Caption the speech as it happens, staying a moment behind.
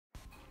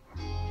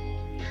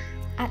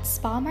At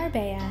Spa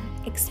Marbella,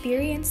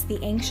 experience the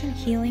ancient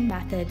healing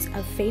methods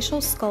of facial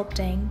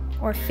sculpting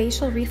or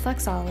facial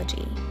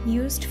reflexology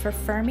used for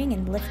firming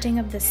and lifting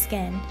of the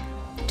skin,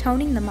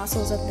 toning the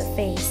muscles of the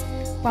face,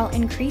 while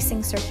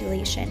increasing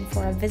circulation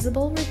for a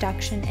visible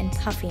reduction in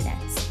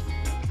puffiness.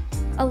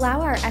 Allow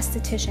our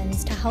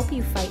estheticians to help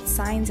you fight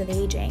signs of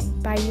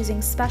aging by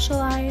using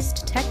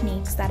specialized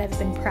techniques that have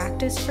been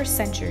practiced for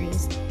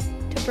centuries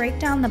to break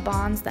down the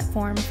bonds that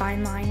form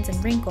fine lines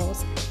and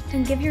wrinkles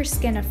and give your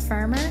skin a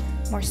firmer,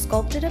 more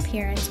sculpted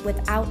appearance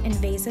without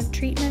invasive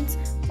treatments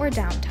or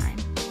downtime.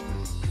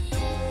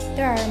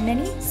 There are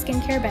many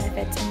skincare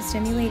benefits in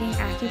stimulating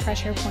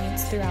acupressure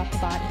points throughout the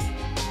body.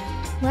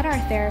 Let our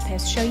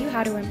therapists show you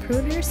how to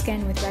improve your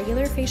skin with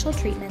regular facial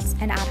treatments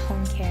and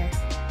at-home care.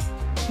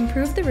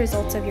 Improve the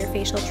results of your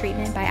facial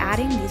treatment by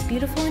adding these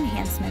beautiful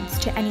enhancements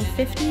to any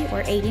 50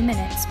 or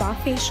 80-minute spa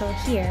facial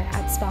here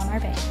at Spa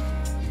Marbella.